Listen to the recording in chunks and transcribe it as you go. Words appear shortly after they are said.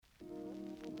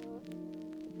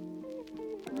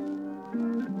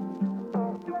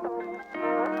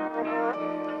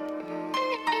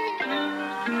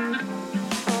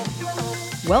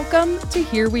Welcome to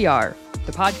Here We Are,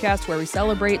 the podcast where we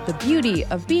celebrate the beauty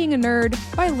of being a nerd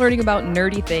by learning about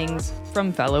nerdy things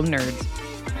from fellow nerds.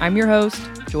 I'm your host,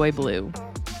 Joy Blue.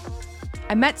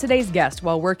 I met today's guest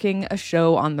while working a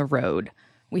show on the road.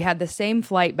 We had the same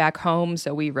flight back home,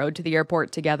 so we rode to the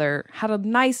airport together, had a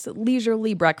nice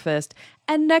leisurely breakfast,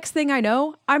 and next thing I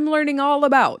know, I'm learning all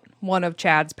about one of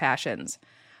Chad's passions.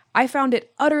 I found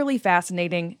it utterly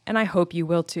fascinating, and I hope you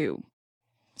will too.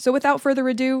 So without further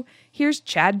ado, here's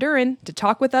Chad Duran to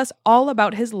talk with us all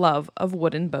about his love of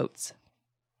wooden boats.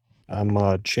 I'm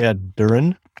Chad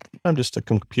Duran. I'm just a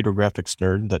computer graphics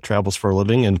nerd that travels for a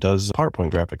living and does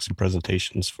PowerPoint graphics and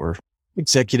presentations for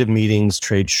executive meetings,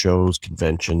 trade shows,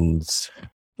 conventions.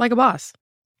 Like a boss.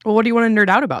 Well, what do you want to nerd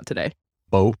out about today?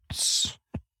 Boats.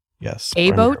 Yes.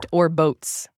 A boat or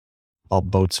boats? All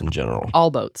boats in general.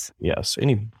 All boats. Yes.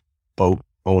 Any boat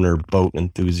owner, boat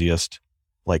enthusiast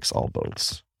likes all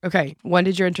boats. Okay. When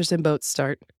did your interest in boats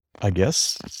start? I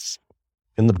guess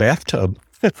in the bathtub.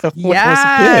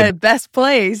 Yeah, best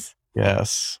place.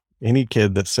 Yes. Any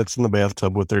kid that sits in the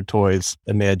bathtub with their toys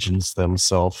imagines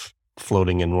themselves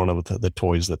floating in one of the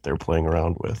toys that they're playing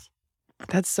around with.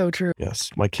 That's so true.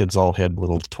 Yes. My kids all had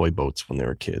little toy boats when they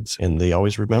were kids, and they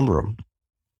always remember them.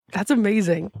 That's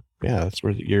amazing. Yeah, that's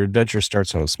where your adventure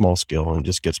starts on a small scale and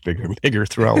just gets bigger and bigger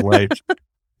throughout life.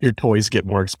 Your toys get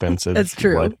more expensive. That's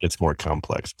true. Life gets more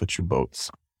complex, but your boats.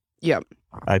 Yep.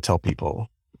 I tell people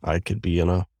I could be in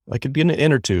an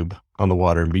inner tube on the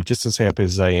water and be just as happy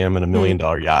as I am in $1 million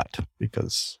yacht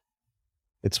because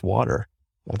it's water.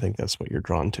 I think that's what you're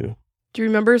drawn to. Do you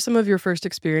remember some of your first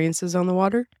experiences on the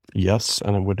water? Yes,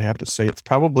 and I would have to say it's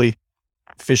probably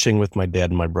fishing with my dad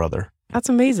and my brother. That's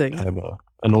amazing. I have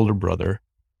an older brother.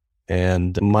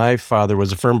 And my father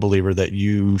was a firm believer that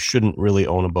you shouldn't really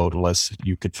own a boat unless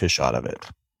you could fish out of it.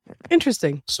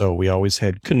 Interesting. So we always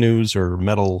had canoes or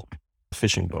metal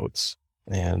fishing boats.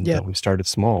 And we started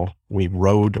small. We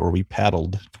rowed or we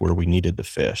paddled to where we needed to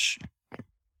fish.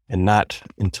 And not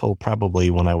until probably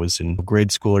when I was in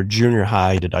grade school or junior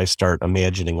high did I start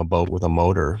imagining a boat with a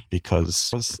motor because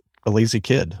I was a lazy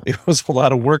kid. It was a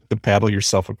lot of work to paddle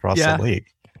yourself across the lake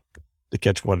to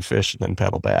catch one fish and then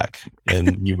paddle back.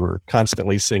 And you were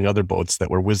constantly seeing other boats that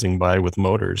were whizzing by with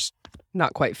motors.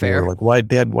 Not quite fair. And like,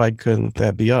 why couldn't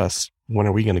that be us? When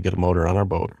are we going to get a motor on our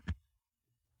boat?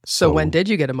 So when did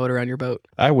you get a motor on your boat?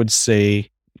 I would say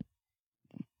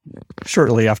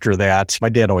shortly after that. My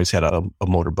dad always had a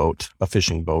motorboat, a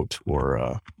fishing boat,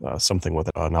 or something with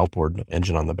an outboard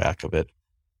engine on the back of it.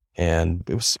 And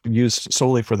it was used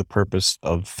solely for the purpose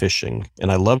of fishing.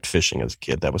 And I loved fishing as a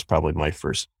kid. That was probably my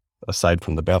first, aside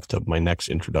from the bathtub, my next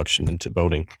introduction into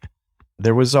boating.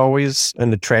 There was always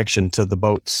an attraction to the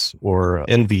boats or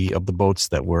envy of the boats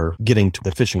that were getting to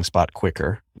the fishing spot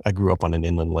quicker. I grew up on an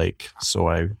inland lake, so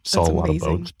I saw a lot of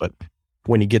boats. But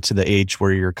when you get to the age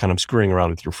where you're kind of screwing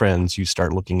around with your friends, you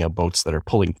start looking at boats that are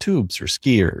pulling tubes or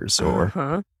skiers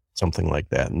or something like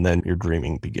that. And then your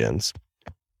dreaming begins.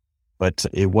 But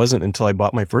it wasn't until I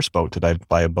bought my first boat did I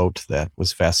buy a boat that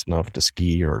was fast enough to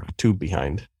ski or tube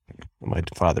behind. My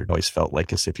father always felt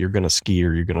like if you're going to ski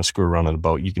or you're going to screw around on a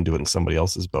boat, you can do it in somebody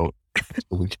else's boat.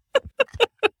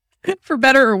 For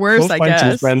better or worse, I guess.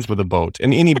 Find some friends with a boat.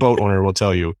 And any boat owner will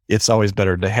tell you it's always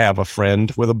better to have a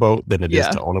friend with a boat than it is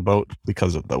to own a boat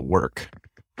because of the work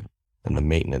and the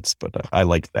maintenance. But I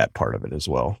liked that part of it as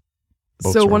well.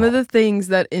 So one of the things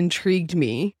that intrigued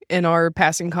me in our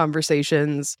passing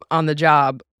conversations on the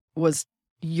job was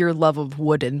your love of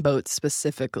wooden boats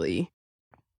specifically.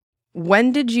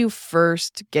 When did you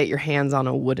first get your hands on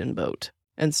a wooden boat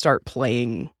and start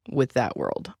playing with that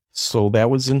world? So that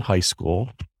was in high school.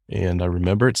 And I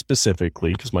remember it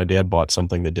specifically because my dad bought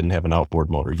something that didn't have an outboard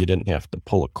motor. You didn't have to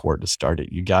pull a cord to start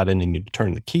it. You got in and you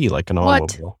turned the key like an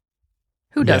automobile.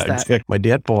 Who does that? In fact, my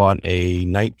dad bought a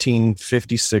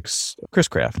 1956 Chris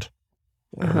Craft.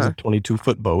 It was a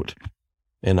 22-foot boat.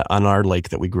 And on our lake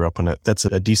that we grew up on, that's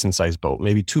a decent-sized boat,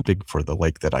 maybe too big for the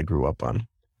lake that I grew up on.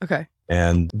 Okay.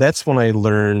 And that's when I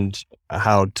learned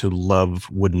how to love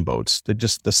wooden boats.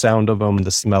 Just the sound of them,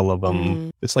 the smell of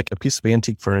them. It's like a piece of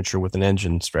antique furniture with an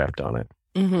engine strapped on it.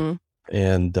 Mm-hmm.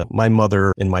 And my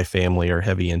mother and my family are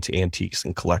heavy into antiques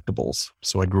and collectibles.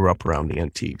 So I grew up around the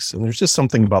antiques. And there's just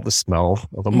something about the smell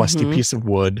of a musty piece of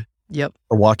wood. Yep.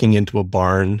 Or walking into a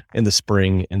barn in the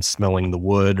spring and smelling the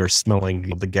wood or smelling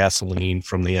the gasoline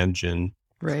from the engine.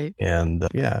 Right. And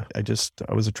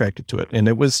I was attracted to it. And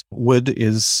wood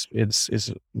is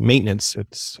maintenance.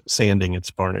 It's sanding, it's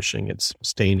varnishing, it's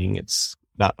staining. It's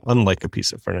not unlike a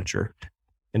piece of furniture.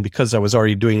 And because I was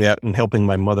already doing that and helping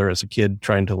my mother as a kid,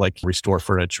 trying to restore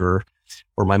furniture,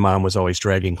 or my mom was always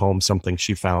dragging home something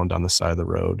she found on the side of the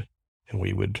road, and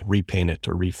we would repaint it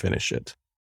or refinish it.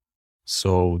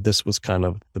 So this was kind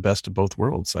of the best of both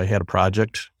worlds. I had a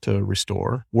project to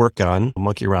restore, work on,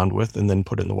 monkey around with, and then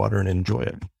put it in the water and enjoy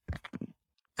it.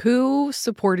 Who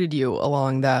supported you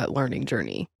along that learning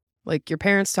journey? Like your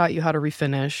parents taught you how to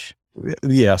refinish?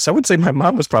 Yes, I would say my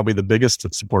mom was probably the biggest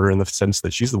supporter in the sense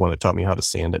that she's the one that taught me how to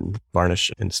sand and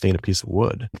varnish and stain a piece of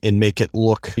wood and make it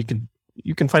look.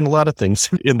 You can find a lot of things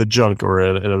in the junk or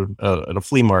at a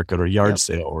flea market or a yard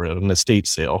sale or at an estate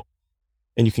sale.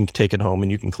 And you can take it home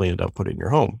and you can clean it up, put it in your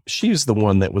home. She's the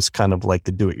one that was kind of like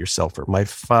the do-it-yourselfer. My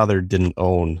father didn't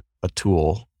own a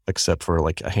tool except for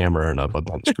like a hammer and a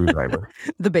screwdriver.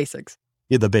 The basics.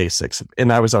 Yeah, the basics.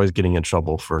 And I was always getting in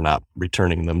trouble for not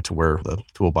returning them to where the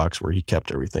toolbox where he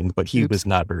kept everything. But he was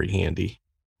not very handy.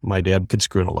 My dad could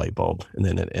screw in a light bulb and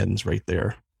then it ends right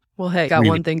there. Well, hey, got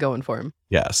one thing going for him.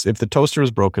 Yes. If the toaster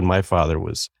was broken, my father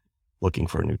was looking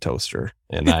for a new toaster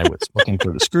and I was looking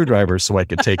for the screwdriver so I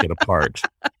could take it apart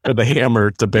or the hammer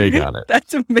to bang on it.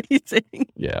 That's amazing.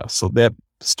 Yeah. So that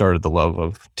started the love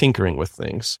of tinkering with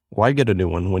things. Why get a new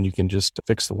one when you can just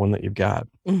fix the one that you've got?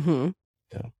 Mm-hmm.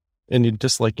 Yeah. And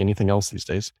just like anything else these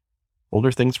days,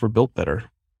 older things were built better.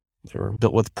 They were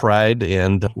built with pride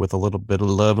and with a little bit of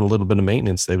love and a little bit of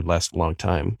maintenance. They would last a long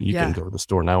time. You can go to the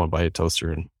store now and buy a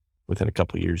toaster and within a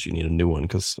couple of years, you need a new one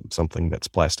because something that's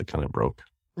plastic kind of broke.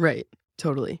 Right.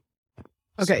 Totally.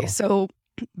 Okay. So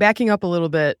backing up a little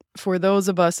bit, for those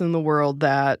of us in the world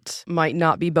that might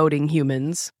not be boating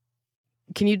humans,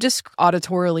 can you just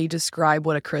auditorily describe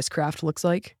what a Chris Craft looks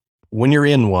like? When you're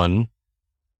in one,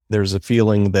 there's a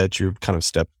feeling that you've kind of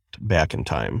stepped back in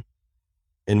time.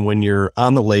 And when you're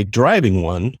on the lake driving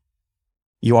one,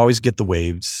 you always get the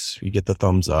waves, you get the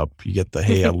thumbs up, you get the,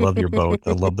 hey, I love your boat.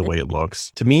 I love the way it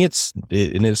looks. To me, it's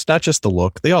not just the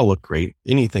look. They all look great.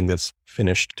 Anything that's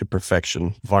finished to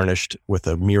perfection, varnished with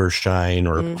a mirror shine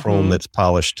or chrome that's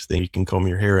polished, then you can comb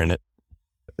your hair in it.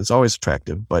 It's always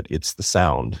attractive, but it's the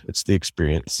sound. It's the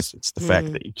experience. It's the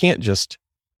fact that you can't just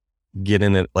get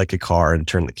in it like a car and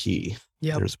turn the key.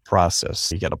 Yep. There's a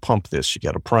process. You got to pump this. You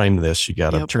got to prime this. You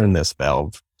got to turn this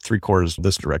valve 3/4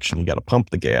 this direction. You got to pump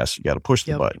the gas. You got to push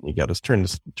the button. You got to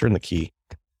turn the key.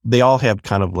 They all have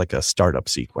kind of like a startup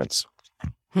sequence.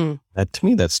 To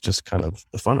me, that's just kind of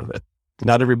the fun of it.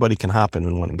 Not everybody can hop in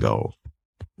and want to go.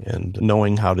 And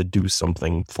knowing how to do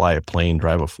something, fly a plane,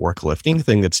 drive a forklift,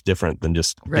 anything that's different than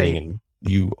just getting in,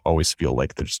 you always feel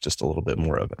like there's just a little bit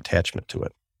more of attachment to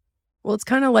it. Well, it's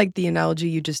kind of like the analogy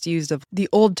you just used of the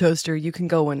old toaster. You can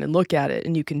go in and look at it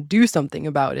and you can do something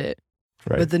about it.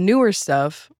 Right. But the newer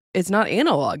stuff, it's not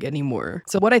analog anymore.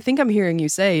 So what I think I'm hearing you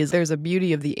say is there's a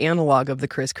beauty of the analog of the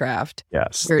Chris Craft.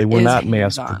 Yes, they were not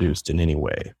mass produced in any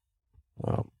way.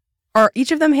 Are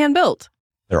each of them hand built?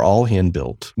 They're all hand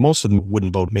built. Most of the wooden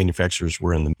boat manufacturers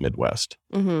were in the Midwest.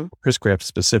 Chris Craft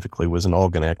specifically was in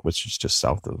Algonac, which is just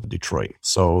south of Detroit.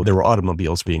 So there were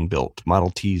automobiles being built. Model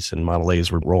Ts and Model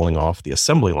As were rolling off the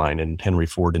assembly line, and Henry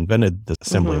Ford invented the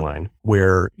assembly line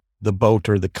where the boat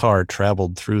or the car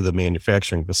traveled through the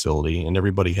manufacturing facility and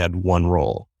everybody had one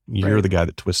role. You're the guy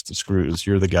that twists the screws.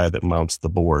 You're the guy that mounts the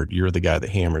board. You're the guy that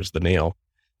hammers the nail.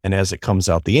 And as it comes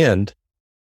out the end,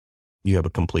 you have a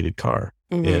completed car.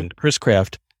 And Chris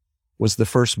Craft was the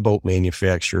first boat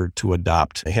manufacturer to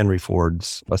adopt Henry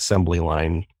Ford's assembly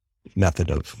line method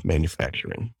of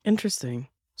manufacturing. Interesting.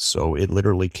 So it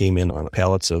literally came in on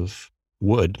pallets of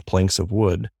wood, planks of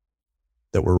wood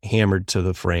that were hammered to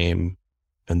the frame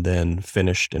and then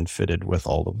finished and fitted with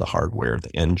all of the hardware,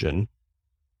 the engine,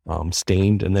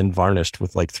 stained and then varnished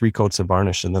with like 3 coats of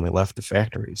varnish, and then they left the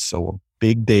factory. So a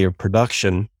big day of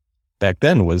production back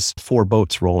then was 4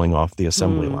 boats rolling off the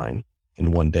assembly line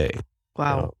in one day.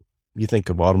 Wow. You think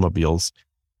of automobiles.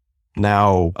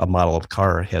 Now a model of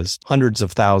car has hundreds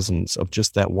of thousands of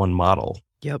just that one model.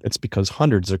 Yep. It's because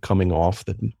hundreds are coming off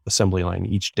the assembly line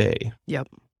each day. Yep.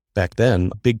 Back then,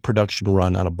 a big production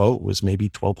run on a boat was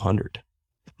maybe 1,200.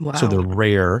 Wow. So they're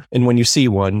rare. And when you see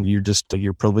one,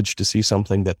 you're privileged to see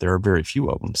something that there are very few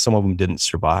of them. Some of them didn't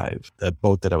survive. That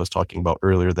boat that I was talking about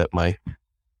earlier that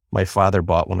my father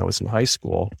bought when I was in high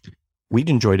school, we'd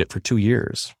enjoyed it for 2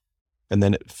 years. And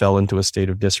then it fell into a state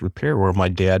of disrepair where my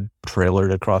dad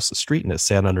trailered across the street and it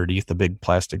sat underneath a big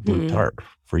plastic blue tarp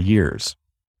for years.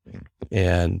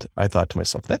 And I thought to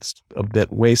myself, that's a bit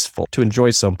wasteful to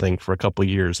enjoy something for a couple of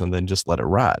years and then just let it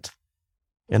rot.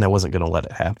 And I wasn't going to let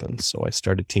it happen. So I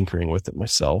started tinkering with it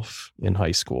myself in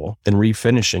high school and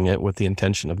refinishing it with the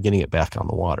intention of getting it back on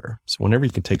the water. So whenever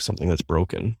you can take something that's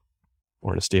broken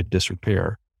or in a state of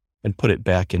disrepair and put it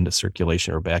back into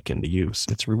circulation or back into use,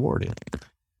 it's rewarding.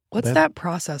 What's that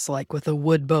process like with a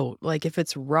wood boat? Like if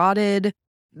it's rotted,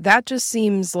 that just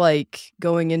seems like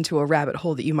going into a rabbit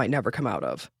hole that you might never come out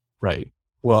of. Right.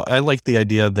 Well, I like the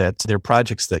idea that there are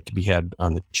projects that can be had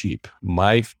on the cheap.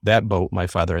 That boat, my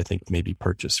father, I think, maybe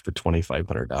purchased for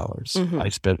 $2,500. I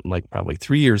spent like probably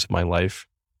 3 years of my life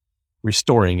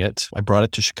restoring it. I brought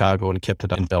it to Chicago and kept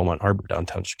it in Belmont Harbor,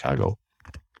 downtown Chicago.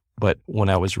 But when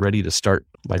I was ready to start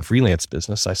my freelance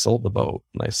business, I sold the boat,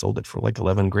 and I sold it for like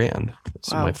 $11,000.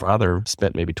 So my father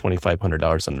spent maybe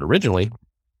 $2,500 on it originally,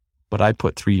 but I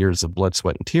put 3 years of blood,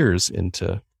 sweat, and tears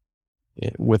into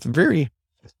it with very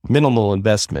minimal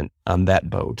investment on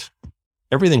that boat.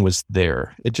 Everything was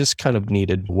there. It just kind of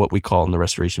needed what we call in the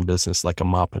restoration business like a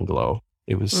mop and glow.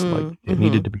 It was like it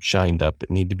needed to be shined up.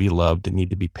 It needed to be loved. It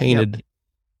needed to be painted. It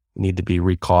needed to be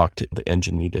recaulked. The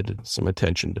engine needed some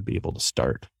attention to be able to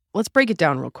start. Let's break it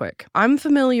down real quick. I'm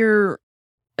familiar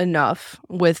enough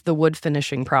with the wood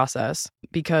finishing process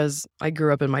because I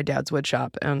grew up in my dad's wood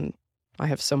shop, and I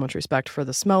have so much respect for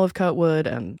the smell of cut wood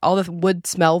and all the wood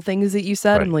smell things that you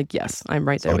said. Right. I'm like, yes, I'm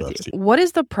right there with you. What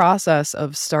is the process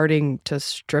of starting to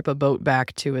strip a boat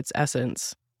back to its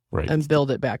essence and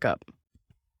build it back up?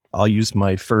 I'll use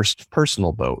my first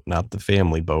personal boat, not the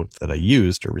family boat that I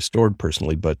used or restored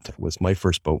personally, but my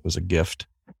first boat was a gift,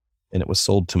 and it was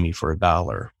sold to me for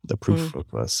 $1. The proof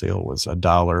of sale was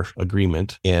 $1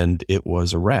 agreement, and it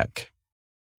was a wreck.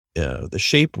 The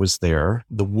shape was there,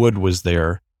 the wood was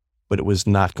there, but it was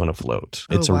not going to float.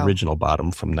 Its original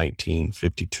bottom from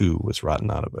 1952 was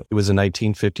rotten out of it. It was a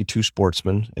 1952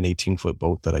 Sportsman, an 18-foot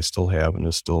boat that I still have, and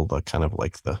is still kind of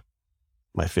like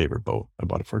my favorite boat. I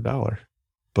bought it for $1.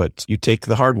 But you take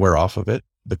the hardware off of it,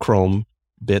 the chrome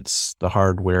bits, the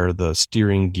hardware, the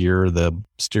steering gear, the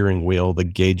steering wheel, the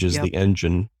gauges, the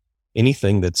engine,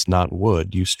 anything that's not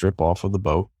wood, you strip off of the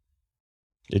boat.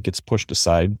 It gets pushed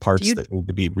aside, parts that need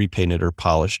to be repainted or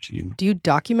polished. Do you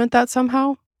document that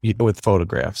somehow? With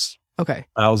photographs. Okay.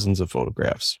 Thousands of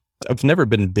photographs. I've never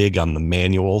been big on the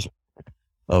manual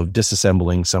of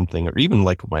disassembling something, or even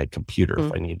like my computer,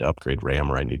 if I need to upgrade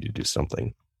RAM or I need to do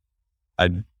something.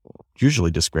 I'd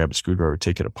usually just grab a screwdriver,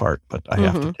 take it apart, but I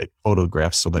have to take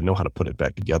photographs so that I know how to put it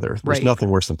back together. There's nothing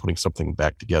worse than putting something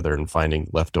back together and finding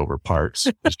leftover parts.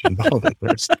 There's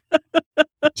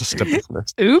just a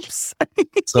business. Oops.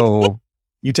 So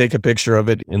you take a picture of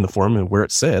it in the form and where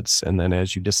it sits, and then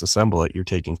as you disassemble it, you're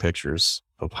taking pictures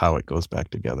of how it goes back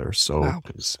together. So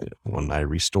when I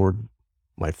restored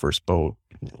my first boat,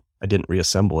 I didn't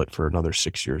reassemble it for another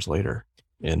 6 years later.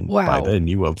 And by then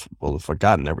you have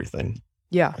forgotten everything.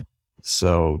 Yeah.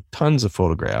 So tons of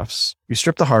photographs. You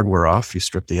strip the hardware off, you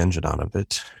strip the engine out of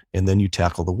it, and then you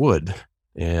tackle the wood.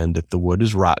 And if the wood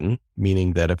is rotten,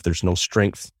 meaning that if there's no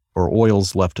strength or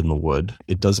oils left in the wood,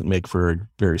 it doesn't make for a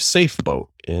very safe boat.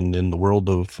 And in the world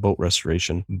of boat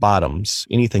restoration, bottoms,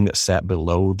 anything that sat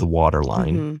below the water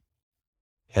line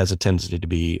has a tendency to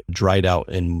be dried out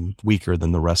and weaker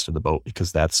than the rest of the boat,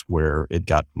 because that's where it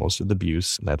got most of the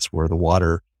abuse. And that's where the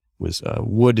water was.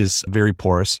 Wood is very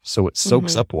porous, so it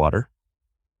soaks up water.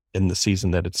 In the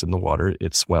season that it's in the water,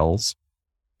 it swells.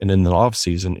 And in the off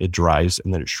season, it dries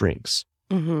and then it shrinks.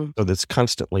 So that's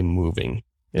constantly moving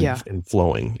and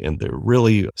flowing. And they're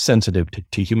really sensitive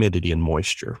to humidity and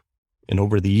moisture. And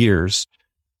over the years,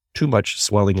 too much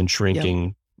swelling and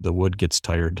shrinking, the wood gets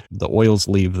tired. The oils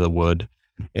leave the wood.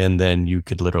 And then you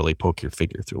could literally poke your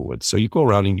finger through wood. So you go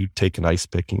around and you take an ice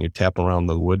pick and you tap around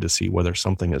the wood to see whether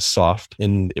something is soft.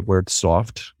 And where it's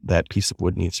soft, that piece of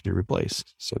wood needs to be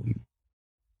replaced. So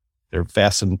they're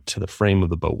fastened to the frame of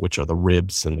the boat, which are the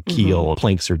ribs and the keel.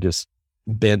 Planks are just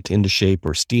bent into shape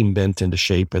or steam bent into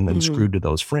shape and then screwed to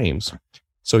those frames.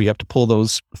 So you have to pull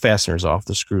those fasteners off,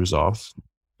 the screws off,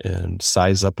 and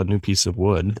size up a new piece of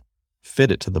wood,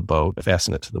 fit it to the boat,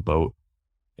 fasten it to the boat.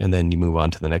 And then you move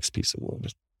on to the next piece of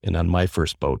wood. And on my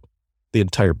first boat, the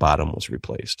entire bottom was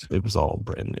replaced. It was all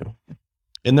brand new.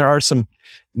 And there are some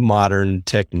modern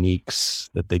techniques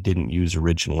that they didn't use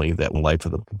originally that life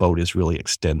of the boat is really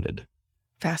extended.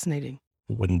 Fascinating.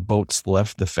 When boats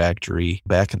left the factory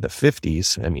back in the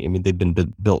 50s, I mean, they've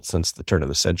been built since the turn of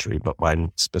the century, but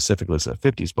mine specifically was a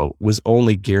 50s boat, was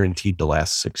only guaranteed to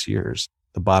last 6 years.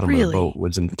 The bottom of the boat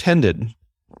was intended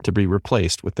to be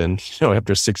replaced within,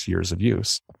 after 6 years of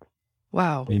use.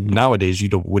 Wow. I mean, nowadays, you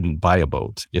wouldn't buy a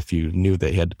boat if you knew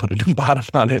they had to put a new bottom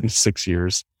on it in 6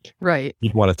 years. Right.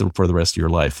 You'd want it for the rest of your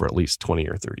life for at least 20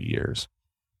 or 30 years.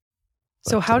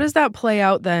 So how does that play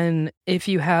out then if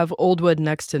you have old wood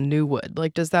next to new wood?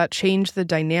 Like, does that change the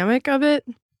dynamic of it?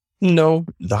 No.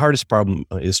 The hardest problem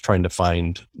is trying to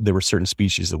find, there were certain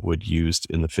species of wood used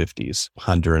in the 50s,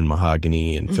 Honduran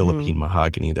mahogany and Philippine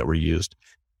mahogany that were used.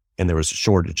 And there was a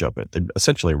shortage of it. They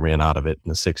essentially ran out of it in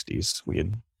the 60s. We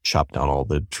had chopped down all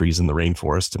the trees in the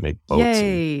rainforest to make boats.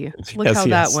 Yay. Look how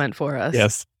that went for us.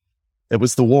 Yes. It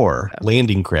was the war.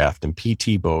 Landing craft and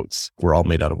PT boats were all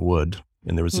made out of wood.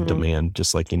 And there was a demand,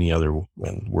 just like any other.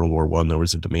 When World War I, there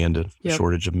was a demand, a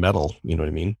shortage of metal. You know what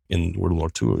I mean? In World War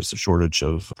II, it was a shortage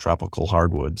of tropical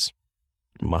hardwoods,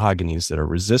 mahoganies that are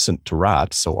resistant to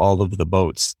rot. So all of the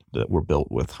boats that were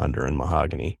built with Honduran and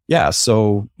mahogany. Yeah.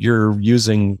 So you're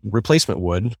using replacement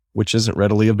wood, which isn't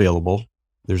readily available.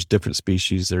 There's different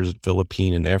species. There's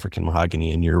Philippine and African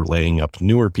mahogany, and you're laying up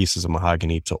newer pieces of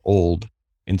mahogany to old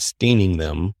and staining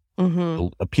them to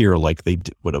appear like they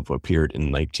would have appeared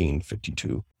in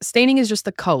 1952. Staining is just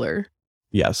the color.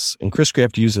 Yes. And Chris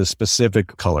Craft uses a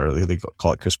specific color. They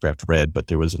call it Chris Craft Red, but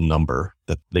there was a number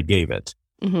that they gave it.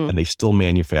 And they still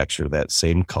manufacture that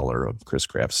same color of Chris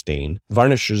Craft stain.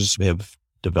 Varnishes have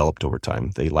developed over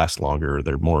time. They last longer.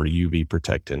 They're more UV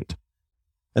protectant.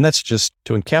 And that's just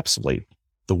to encapsulate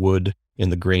the wood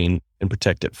in the grain and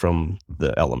protect it from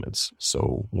the elements.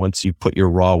 So once you put your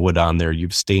raw wood on there,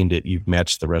 you've stained it, you've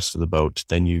matched the rest of the boat,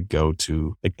 then you go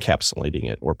to encapsulating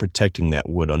it or protecting that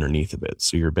wood underneath of it.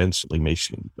 So you're eventually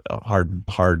making a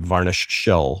hard varnish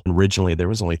shell. Originally, there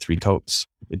was only 3 coats.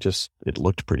 It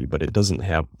looked pretty, but it doesn't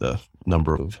have the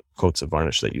number of coats of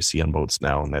varnish that you see on boats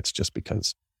now. And that's just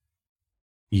because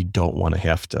you don't want to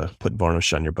have to put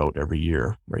varnish on your boat every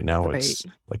year. Right now, it's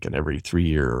like an every 3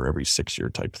 year or every 6 year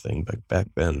type thing. But back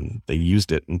then, they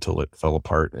used it until it fell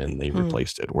apart and they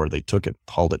replaced it, or they took it,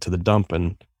 hauled it to the dump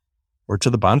or to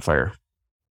the bonfire.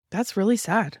 That's really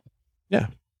sad. Yeah.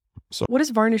 So what is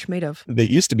varnish made of? They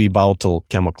used to be volatile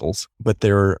chemicals, but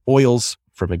they're oils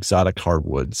from exotic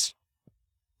hardwoods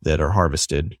that are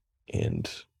harvested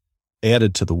and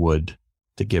added to the wood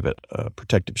to give it a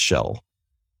protective shell.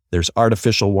 There's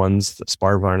artificial ones,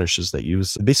 spar varnishes that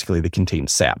they contain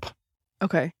sap.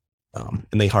 Okay.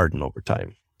 And they harden over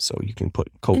time. So you can put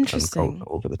coat on coat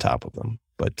over the top of them.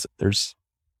 But there's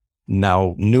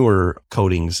now newer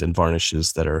coatings and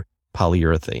varnishes that are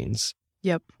polyurethanes.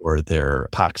 Yep. Or they're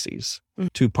epoxies.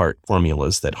 2-part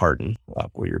formulas that harden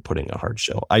where you're putting a hard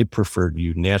shell. I prefer to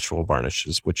use natural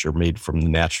varnishes, which are made from the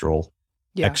natural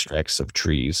extracts of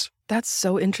trees. That's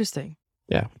so interesting.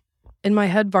 Yeah. In my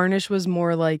head, varnish was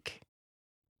more like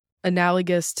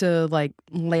analogous to like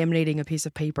laminating a piece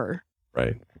of paper.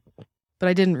 Right. But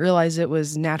I didn't realize it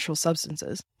was natural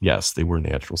substances. Yes, they were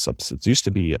natural substances. It used to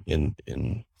be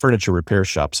in furniture repair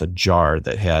shops, a jar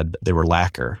they were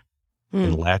lacquer.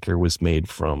 And lacquer was made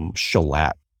from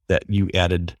shellac that you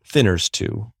added thinners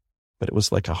to. But it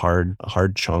was like a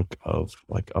hard chunk of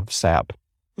sap.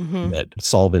 That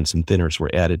solvents and thinners were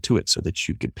added to it so that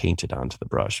you could paint it onto the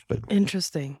brush. But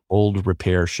interesting. Old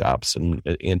repair shops and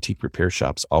antique repair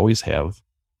shops always have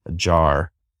a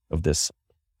jar of this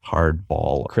hard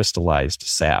ball, crystallized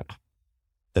sap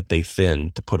that they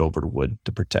thin to put over the wood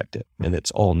to protect it. And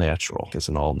it's all natural. It's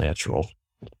an all natural.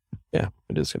 Yeah,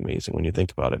 it is amazing when you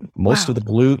think about it. Most of the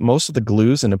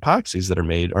glues and epoxies that are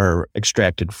made are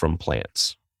extracted from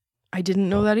plants. I didn't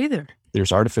know that either.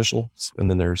 There's artificial, and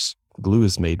then there's glue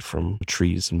is made from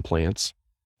trees and plants.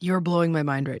 You're blowing my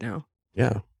mind right now.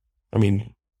 Yeah. I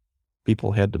mean,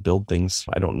 people had to build things.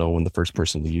 I don't know when the first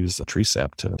person to use a tree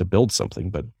sap to build something,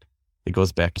 but it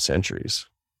goes back centuries.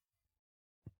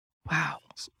 Wow.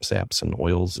 Saps and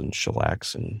oils and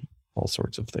shellacs and all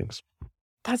sorts of things.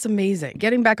 That's amazing.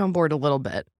 Getting back on board a little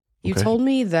bit. You told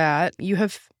me that you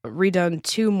have redone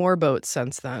 2 more boats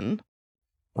since then.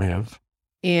 I have.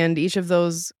 And each of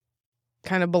those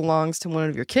kind of belongs to one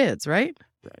of your kids, right?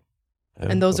 Right.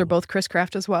 And those are both Chris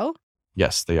Craft as well?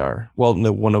 Yes, they are. Well,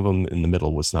 no, one of them in the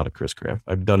middle was not a Chris Craft.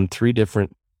 I've done 3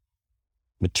 different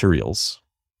materials.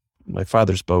 My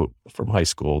father's boat from high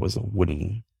school was a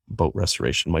wooden boat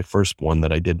restoration. My first one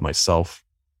that I did myself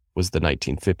was the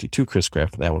 1952 Chris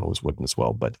Craft. That one was wooden as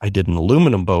well. But I did an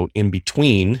aluminum boat in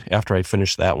between after I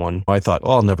finished that one. I thought,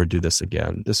 I'll never do this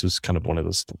again. This was kind of one of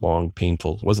those long,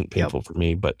 painful, it wasn't painful for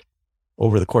me, but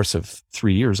over the course of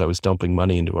 3 years, I was dumping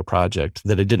money into a project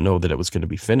that I didn't know that it was going to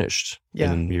be finished.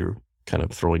 Yeah. And you're kind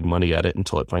of throwing money at it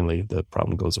until the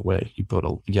problem goes away. You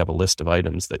have a list of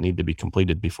items that need to be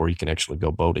completed before you can actually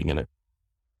go boating in it.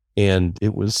 And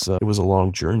it was a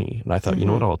long journey. And I thought, you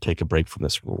know what, I'll take a break from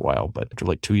this for a while. But after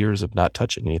like 2 years of not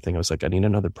touching anything, I was like, I need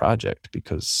another project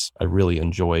because I really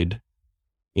enjoyed,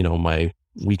 my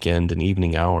weekend and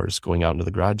evening hours going out into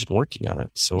the garage and working on it.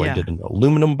 So I did an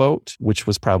aluminum boat, which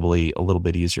was probably a little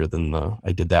bit easier than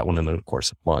I did that one in the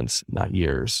course of months, not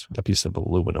years. A piece of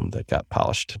aluminum that got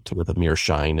polished with a mirror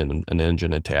shine and an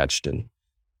engine attached. And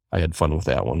I had fun with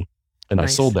that one. And I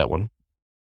sold that one.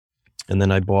 And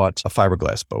then I bought a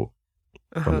fiberglass boat.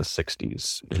 from the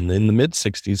 60s. And in the mid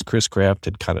 60s, Chris-Craft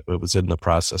it was in the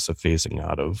process of phasing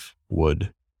out of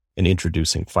wood and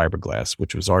introducing fiberglass,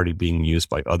 which was already being used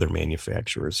by other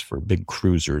manufacturers for big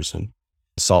cruisers and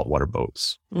saltwater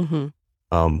boats.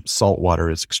 Saltwater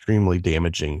is extremely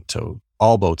damaging to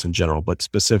all boats in general, but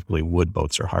specifically wood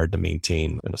boats are hard to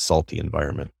maintain in a salty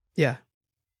environment. Yeah.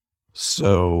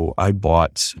 So I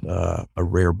bought a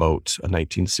rare boat, a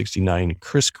 1969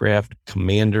 Chris-Craft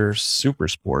Commander Super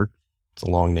Sport. It's a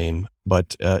long name,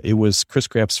 but it was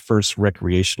Chris-Craft's first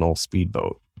recreational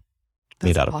speedboat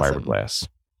made out of fiberglass.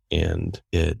 And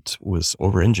it was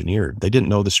over-engineered. They didn't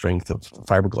know the strength of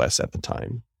fiberglass at the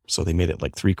time, so they made it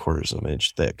like 3/4 of an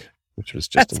inch thick, which was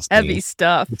just insane. Heavy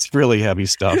stuff. It's really heavy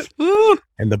stuff.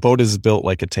 And the boat is built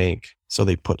like a tank, so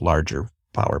they put larger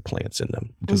power plants in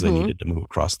them because they needed to move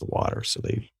across the water. So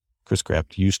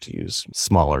Chris-Craft used to use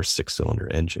smaller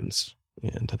 6-cylinder engines.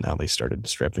 And now they started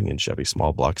strapping in Chevy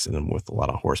small blocks in them with a lot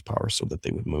of horsepower so that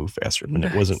they would move faster. And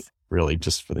it wasn't really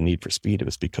just for the need for speed. It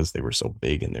was because they were so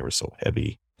big and they were so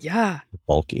heavy. Yeah.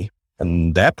 Bulky.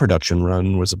 And that production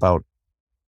run was about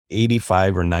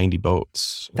 85 or 90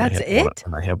 boats. That's it?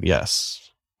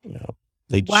 Yes.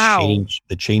 They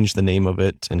changed the name of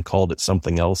it and called it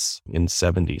something else in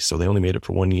 70. So they only made it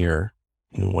for 1 year.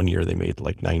 In 1 year, they made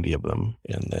like 90 of them.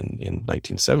 And then in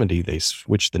 1970, they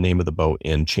switched the name of the boat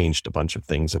and changed a bunch of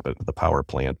things about the power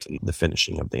plant and the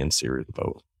finishing of the interior of the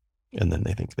boat. And then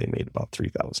they think they made about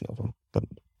 3,000 of them. But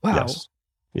wow.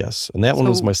 Yes. And that one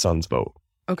was my son's boat.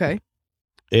 Okay.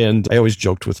 And I always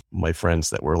joked with my friends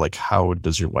that were like, how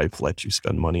does your wife let you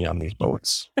spend money on these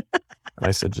boats? And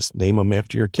I said, just name them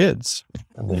after your kids.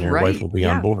 And then your wife will be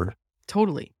on board.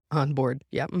 Totally on board.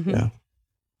 Yeah. Yeah.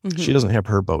 She doesn't have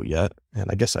her boat yet. And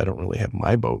I guess I don't really have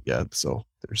my boat yet. So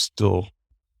there's still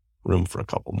room for a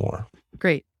couple more.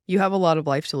 Great. You have a lot of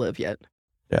life to live yet.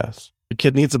 Yes. The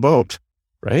kid needs a boat,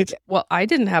 right? Well, I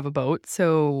didn't have a boat,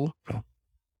 so.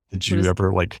 Did you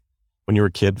ever, like, when you were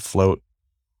a kid, float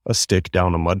a stick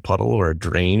down a mud puddle or a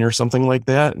drain or something like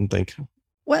that and think?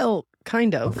 Well,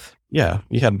 kind of. Yeah.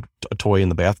 You had a toy in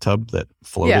the bathtub that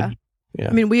floated. Yeah.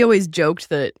 I mean, we always joked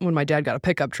that when my dad got a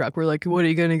pickup truck, we're like, what are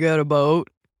you going to get, a boat?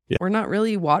 Yeah. We're not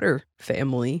really water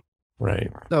family. Right.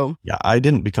 So. Yeah, I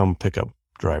didn't become a pickup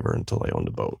driver until I owned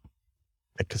a boat.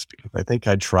 Because I think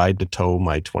I tried to tow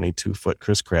my 22-foot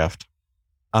Chris-Craft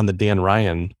on the Dan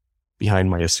Ryan behind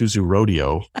my Isuzu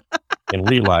Rodeo and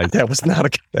realized that was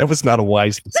not a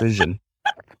wise decision.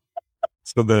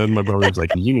 So then my brother was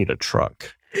like, you need a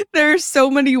truck. There are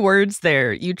so many words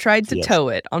there. You tried to tow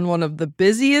it on one of the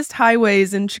busiest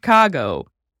highways in Chicago.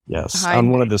 Yes, on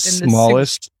one of the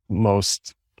smallest,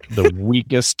 the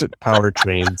weakest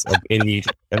powertrains of any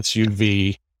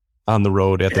SUV on the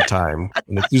road at the time,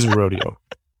 in the Isuzu Rodeo.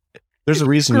 There's a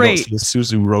reason you don't see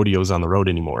Isuzu Rodeos on the road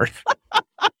anymore.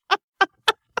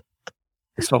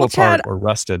 They fell apart or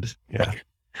rusted. Yeah.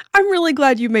 I'm really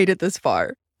glad you made it this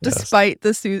far, despite the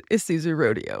Isuzu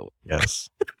Rodeo. Yes.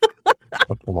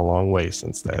 I've come a long way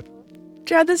since that.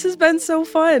 Chad, this has been so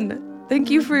fun. Thank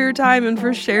you for your time and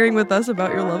for sharing with us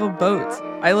about your love of boats.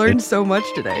 I learned so much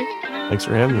today. Thanks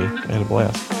for having me. I had a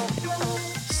blast.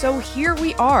 So here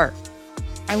we are.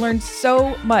 I learned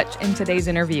so much in today's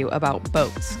interview about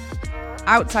boats.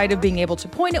 Outside of being able to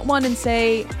point at one and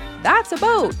say, that's a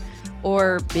boat,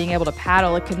 or being able to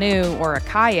paddle a canoe or a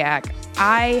kayak,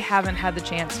 I haven't had the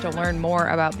chance to learn more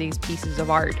about these pieces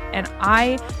of art. And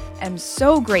I am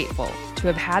so grateful to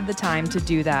have had the time to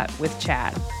do that with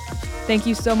Chad. Thank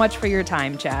you so much for your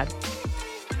time, Chad.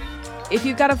 If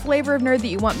you've got a flavor of nerd that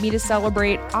you want me to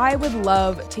celebrate, I would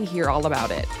love to hear all about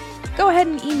it. Go ahead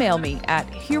and email me at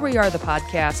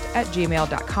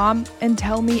herewearethepodcast@gmail.com and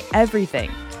tell me everything.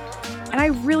 And I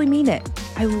really mean it.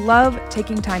 I love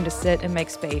taking time to sit and make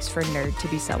space for nerd to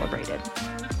be celebrated.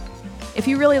 If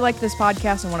you really like this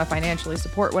podcast and want to financially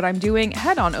support what I'm doing,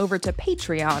 head on over to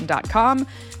patreon.com,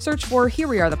 search for Here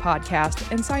We Are the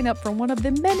Podcast, and sign up for one of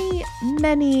the many,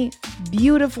 many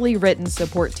beautifully written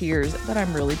support tiers that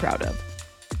I'm really proud of.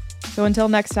 So until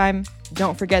next time,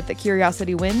 don't forget that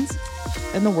curiosity wins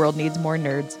and the world needs more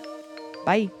nerds.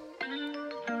 Bye.